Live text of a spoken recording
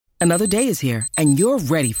Another day is here, and you're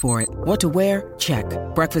ready for it. What to wear? Check.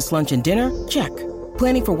 Breakfast, lunch, and dinner? Check.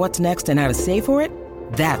 Planning for what's next and how to save for it?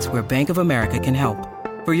 That's where Bank of America can help.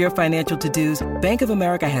 For your financial to-dos, Bank of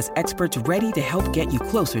America has experts ready to help get you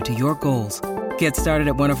closer to your goals. Get started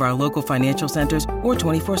at one of our local financial centers or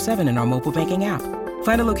 24/7 in our mobile banking app.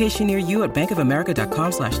 Find a location near you at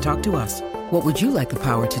bankofamerica.com/talktous. What would you like the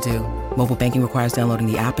power to do? Mobile banking requires downloading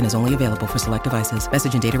the app and is only available for select devices.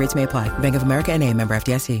 Message and data rates may apply. Bank of America N.A., member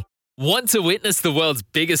FDIC. Want to witness the world's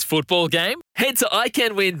biggest football game? Head to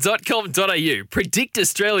iCanWin.com.au, predict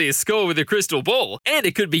Australia's score with a crystal ball, and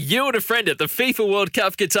it could be you and a friend at the FIFA World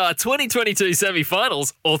Cup Qatar 2022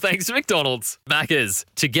 semi-finals, all thanks to McDonald's. Maccas,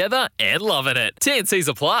 together and loving it. TNCs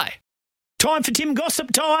apply. Time for Tim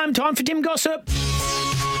Gossip time. Time for Tim Gossip.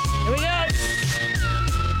 Here we go.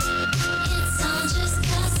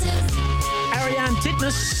 Ariane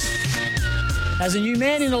Titmus has a new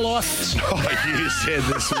man in her life. Oh, you said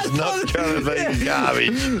this was not going to be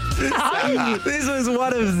garbage. This was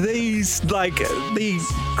one of these, the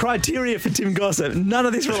criteria for Tim Gossip. None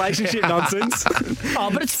of this relationship nonsense. Oh,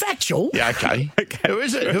 but it's factual. Yeah, okay. Who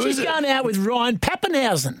is it? She's going out with Ryan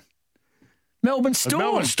Pappenhausen. Melbourne Storm.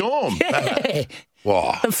 Melbourne Storm. Yeah.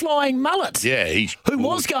 Wow. The flying mullet. Yeah, he's Who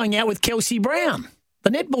was going out with Kelsey Brown, the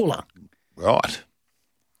netballer. Right.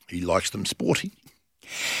 He likes them sporty.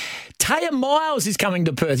 Taya Miles is coming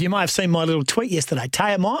to Perth. You might have seen my little tweet yesterday.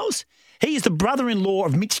 Taya Miles, he is the brother-in-law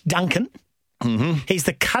of Mitch Duncan. Mm-hmm. He's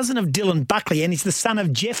the cousin of Dylan Buckley, and he's the son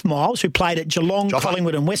of Jeff Miles, who played at Geelong,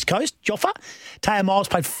 Collingwood and West Coast. Joffa. Taya Miles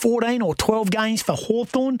played 14 or 12 games for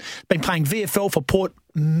Hawthorn, been playing VFL for Port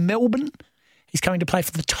Melbourne. He's coming to play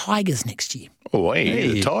for the Tigers next year. Oh, hey,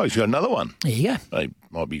 the Tigers got another one. There you go. They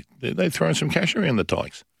might be. They're throwing some cash around, the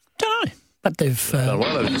Tigers. Don't know. But they've...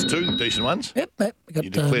 one of those two decent ones. Yep. We got, you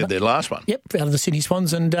declared their last one. Yep, out of the Sydney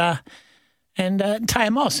Swans and Taya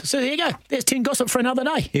Moss. So there you go. There's Tim Gossip for another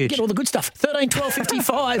day. Huge. Get all the good stuff. 13 12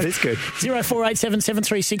 55. That's good. 0487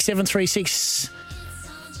 736 736.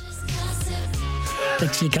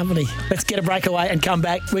 Thanks for your company. Let's get a breakaway and come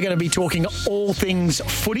back. We're going to be talking all things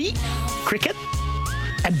footy, cricket,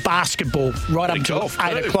 and basketball right up to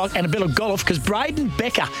 8 o'clock, and a bit of golf because Braden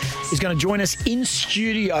Becker is going to join us in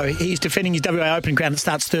studio. He's defending his WA Open crown that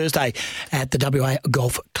starts Thursday at the WA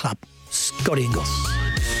Golf Club. Scotty Ingles.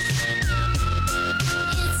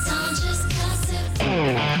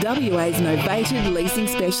 WA's novated leasing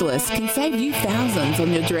specialist can save you thousands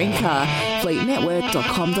on your dream car.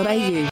 Fleetnetwork.com.au